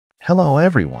Hello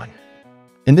everyone.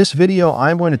 In this video,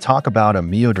 I'm going to talk about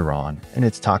amiodarone and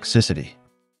its toxicity.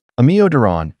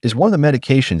 Amiodarone is one of the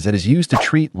medications that is used to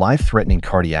treat life-threatening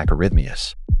cardiac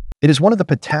arrhythmias. It is one of the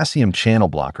potassium channel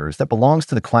blockers that belongs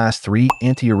to the class 3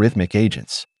 antiarrhythmic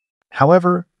agents.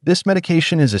 However, this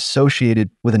medication is associated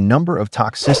with a number of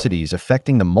toxicities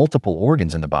affecting the multiple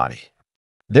organs in the body.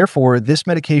 Therefore, this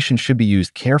medication should be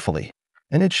used carefully,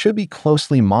 and it should be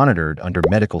closely monitored under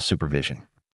medical supervision.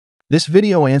 This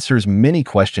video answers many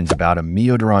questions about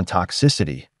amiodarone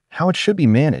toxicity, how it should be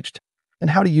managed, and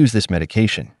how to use this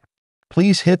medication.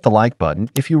 Please hit the like button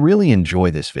if you really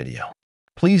enjoy this video.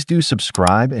 Please do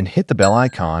subscribe and hit the bell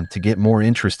icon to get more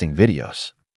interesting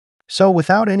videos. So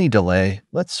without any delay,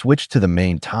 let's switch to the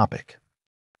main topic.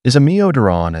 Is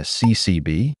amiodarone a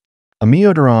CCB?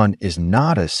 Amiodarone is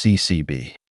not a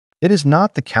CCB. It is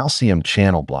not the calcium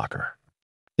channel blocker.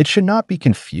 It should not be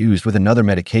confused with another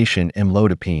medication,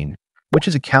 amlodipine, which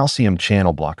is a calcium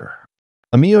channel blocker.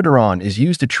 Amiodarone is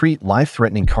used to treat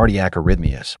life-threatening cardiac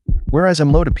arrhythmias, whereas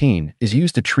amlodipine is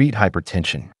used to treat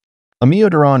hypertension.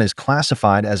 Amiodarone is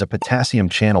classified as a potassium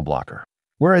channel blocker,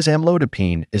 whereas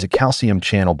amlodipine is a calcium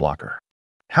channel blocker.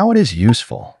 How it is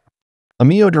useful?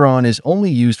 Amiodarone is only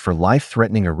used for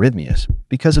life-threatening arrhythmias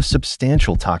because of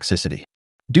substantial toxicity.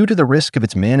 Due to the risk of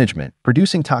its management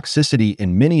producing toxicity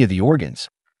in many of the organs,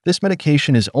 this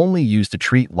medication is only used to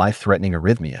treat life-threatening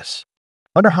arrhythmias.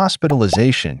 Under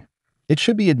hospitalization, it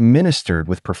should be administered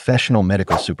with professional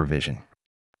medical supervision.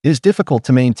 It is difficult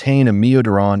to maintain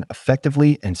amiodarone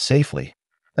effectively and safely,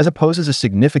 as it poses a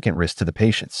significant risk to the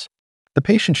patients. The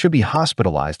patient should be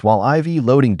hospitalized while IV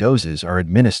loading doses are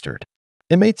administered.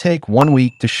 It may take 1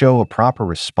 week to show a proper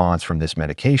response from this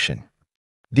medication.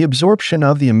 The absorption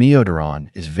of the amiodarone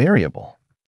is variable.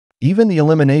 Even the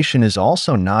elimination is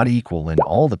also not equal in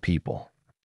all the people.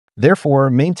 Therefore,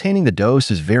 maintaining the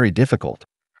dose is very difficult,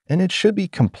 and it should be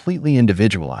completely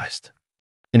individualized.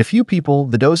 In a few people,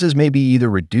 the doses may be either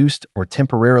reduced or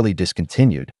temporarily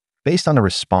discontinued based on the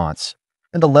response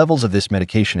and the levels of this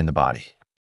medication in the body.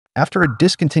 After a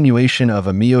discontinuation of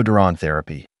amiodarone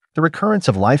therapy, the recurrence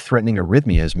of life-threatening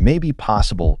arrhythmias may be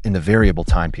possible in the variable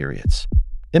time periods.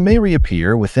 It may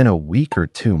reappear within a week or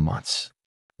 2 months.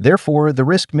 Therefore, the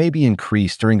risk may be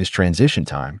increased during this transition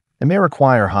time and may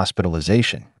require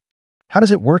hospitalization. How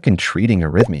does it work in treating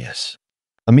arrhythmias?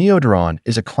 Amiodarone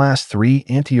is a class 3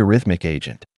 antiarrhythmic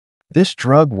agent. This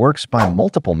drug works by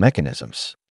multiple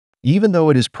mechanisms. Even though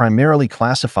it is primarily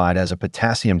classified as a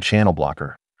potassium channel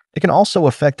blocker, it can also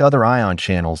affect other ion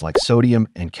channels like sodium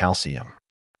and calcium.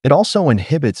 It also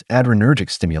inhibits adrenergic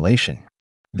stimulation.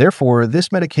 Therefore, this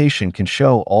medication can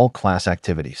show all class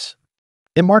activities.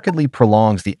 It markedly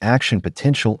prolongs the action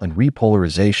potential and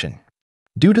repolarization.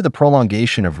 Due to the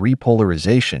prolongation of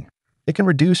repolarization, it can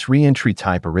reduce reentry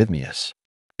type arrhythmias.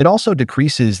 It also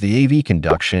decreases the AV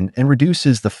conduction and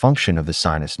reduces the function of the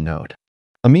sinus node.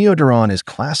 Amiodarone is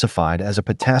classified as a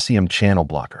potassium channel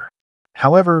blocker.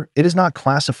 However, it is not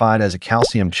classified as a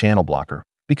calcium channel blocker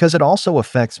because it also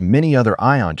affects many other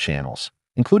ion channels,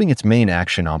 including its main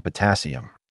action on potassium.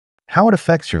 How it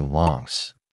affects your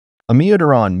lungs.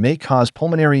 Amiodarone may cause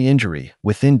pulmonary injury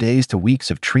within days to weeks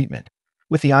of treatment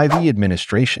with the IV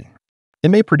administration. It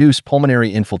may produce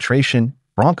pulmonary infiltration,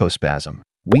 bronchospasm,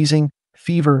 wheezing,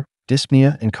 fever,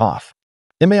 dyspnea, and cough.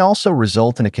 It may also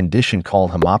result in a condition called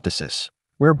hemoptysis,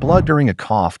 where blood during a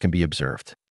cough can be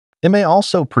observed. It may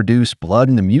also produce blood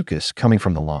in the mucus coming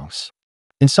from the lungs.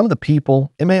 In some of the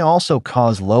people, it may also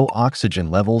cause low oxygen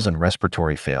levels and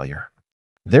respiratory failure.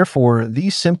 Therefore,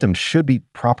 these symptoms should be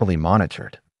properly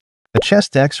monitored. A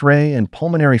chest X-ray and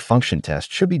pulmonary function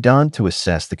test should be done to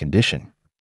assess the condition.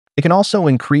 It can also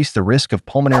increase the risk of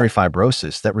pulmonary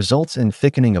fibrosis that results in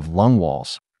thickening of lung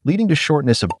walls, leading to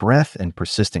shortness of breath and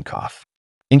persistent cough.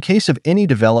 In case of any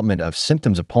development of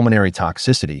symptoms of pulmonary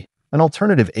toxicity, an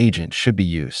alternative agent should be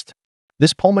used.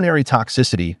 This pulmonary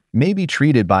toxicity may be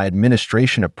treated by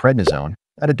administration of prednisone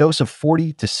at a dose of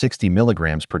 40 to 60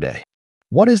 milligrams per day.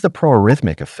 What is the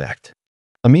prorithmic effect?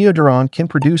 Amiodarone can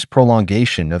produce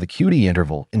prolongation of the QT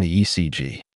interval in the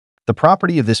ECG. The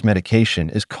property of this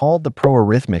medication is called the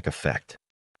prorithmic effect.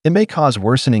 It may cause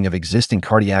worsening of existing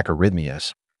cardiac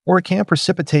arrhythmias, or it can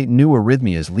precipitate new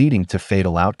arrhythmias leading to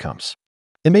fatal outcomes.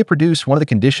 It may produce one of the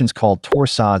conditions called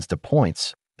torsades de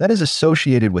pointes that is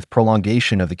associated with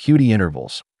prolongation of the QT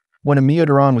intervals when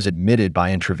amiodarone was admitted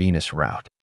by intravenous route.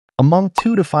 Among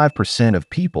 2 to 5% of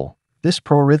people, this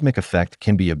prorithmic effect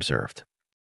can be observed.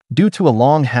 Due to a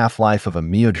long half-life of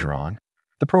amiodarone,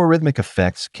 the prorithmic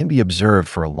effects can be observed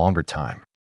for a longer time.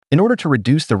 In order to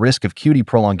reduce the risk of QT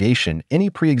prolongation,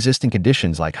 any pre-existing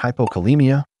conditions like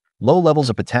hypokalemia, low levels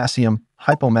of potassium,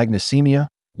 hypomagnesemia,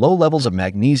 Low levels of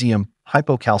magnesium,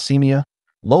 hypocalcemia.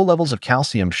 Low levels of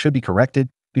calcium should be corrected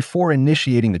before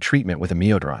initiating the treatment with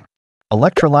amiodarone.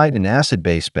 Electrolyte and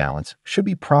acid-base balance should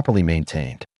be properly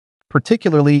maintained,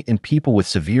 particularly in people with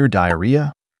severe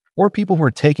diarrhea or people who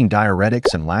are taking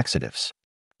diuretics and laxatives.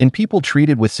 In people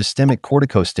treated with systemic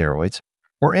corticosteroids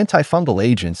or antifungal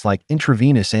agents like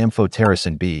intravenous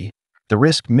amphotericin B, the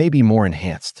risk may be more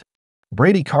enhanced.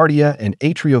 Bradycardia and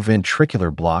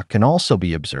atrioventricular block can also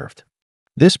be observed.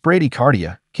 This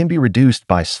bradycardia can be reduced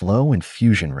by slow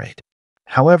infusion rate.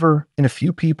 However, in a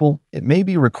few people, it may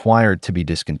be required to be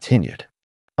discontinued.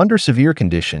 Under severe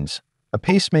conditions, a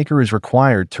pacemaker is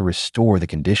required to restore the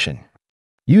condition.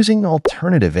 Using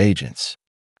alternative agents.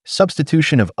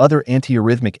 Substitution of other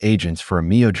antiarrhythmic agents for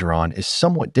amiodarone is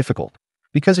somewhat difficult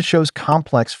because it shows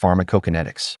complex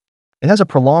pharmacokinetics. It has a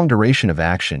prolonged duration of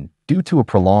action due to a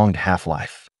prolonged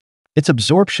half-life. Its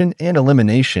absorption and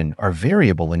elimination are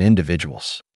variable in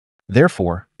individuals.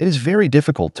 Therefore, it is very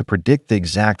difficult to predict the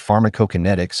exact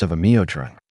pharmacokinetics of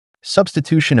amiodarone.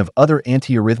 Substitution of other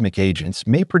antiarrhythmic agents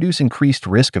may produce increased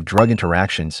risk of drug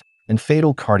interactions and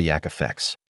fatal cardiac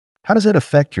effects. How does it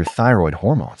affect your thyroid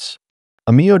hormones?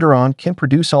 Amiodarone can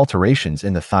produce alterations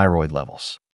in the thyroid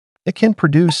levels. It can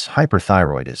produce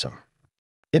hyperthyroidism.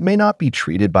 It may not be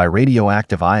treated by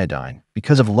radioactive iodine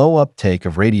because of low uptake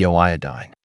of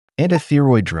radioiodine.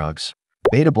 Antithyroid drugs,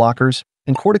 beta blockers,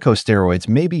 and corticosteroids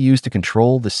may be used to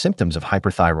control the symptoms of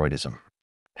hyperthyroidism.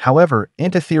 However,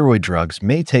 antithyroid drugs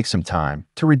may take some time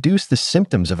to reduce the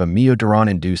symptoms of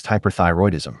amiodarone-induced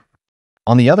hyperthyroidism.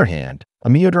 On the other hand,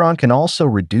 amiodarone can also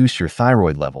reduce your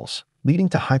thyroid levels, leading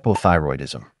to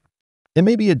hypothyroidism. It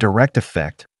may be a direct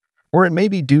effect, or it may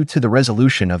be due to the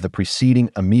resolution of the preceding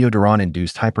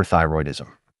amiodarone-induced hyperthyroidism.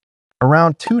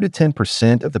 Around 2 to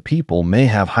 10% of the people may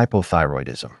have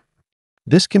hypothyroidism.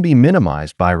 This can be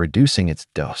minimized by reducing its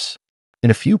dose.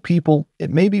 In a few people, it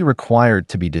may be required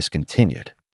to be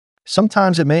discontinued.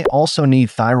 Sometimes it may also need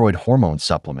thyroid hormone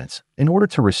supplements in order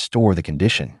to restore the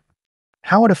condition.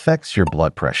 How it affects your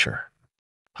blood pressure.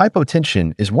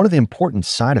 Hypotension is one of the important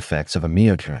side effects of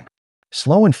amiodarone.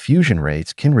 Slow infusion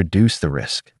rates can reduce the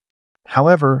risk.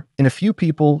 However, in a few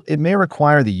people, it may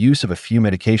require the use of a few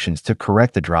medications to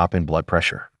correct the drop in blood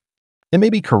pressure. It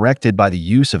may be corrected by the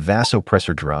use of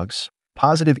vasopressor drugs,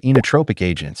 positive inotropic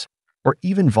agents, or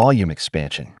even volume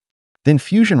expansion. The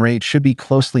infusion rate should be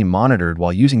closely monitored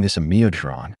while using this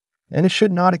amiodarone, and it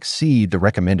should not exceed the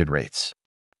recommended rates.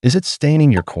 Is it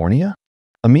staining your cornea?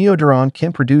 Amiodarone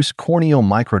can produce corneal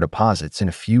microdeposits in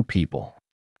a few people.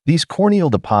 These corneal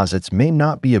deposits may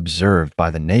not be observed by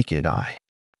the naked eye.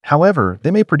 However,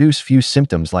 they may produce few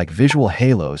symptoms like visual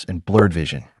halos and blurred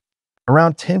vision.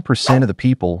 Around 10% of the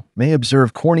people may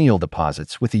observe corneal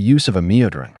deposits with the use of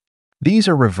amiodarone. These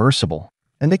are reversible,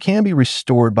 and they can be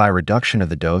restored by reduction of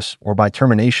the dose or by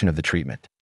termination of the treatment.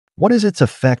 What is its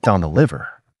effect on the liver?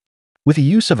 With the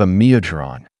use of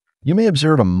amiodarone, you may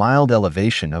observe a mild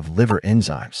elevation of liver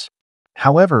enzymes.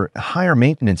 However, at higher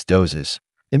maintenance doses,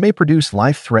 it may produce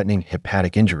life-threatening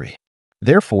hepatic injury.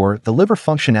 Therefore, the liver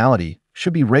functionality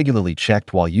should be regularly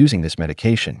checked while using this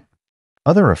medication.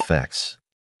 Other effects.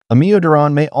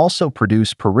 Amiodarone may also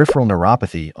produce peripheral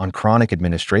neuropathy on chronic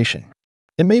administration.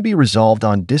 It may be resolved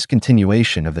on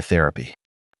discontinuation of the therapy.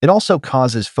 It also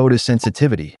causes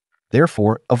photosensitivity.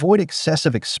 Therefore, avoid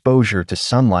excessive exposure to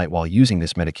sunlight while using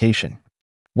this medication.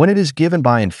 When it is given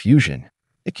by infusion,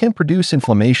 it can produce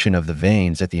inflammation of the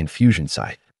veins at the infusion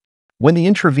site. When the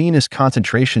intravenous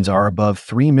concentrations are above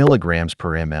 3 mg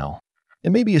per ml,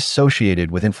 it may be associated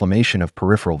with inflammation of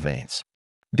peripheral veins.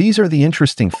 These are the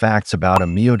interesting facts about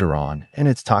amiodarone and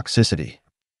its toxicity.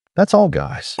 That's all,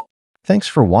 guys. Thanks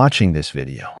for watching this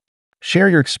video. Share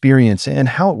your experience and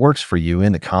how it works for you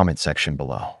in the comment section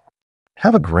below.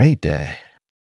 Have a great day.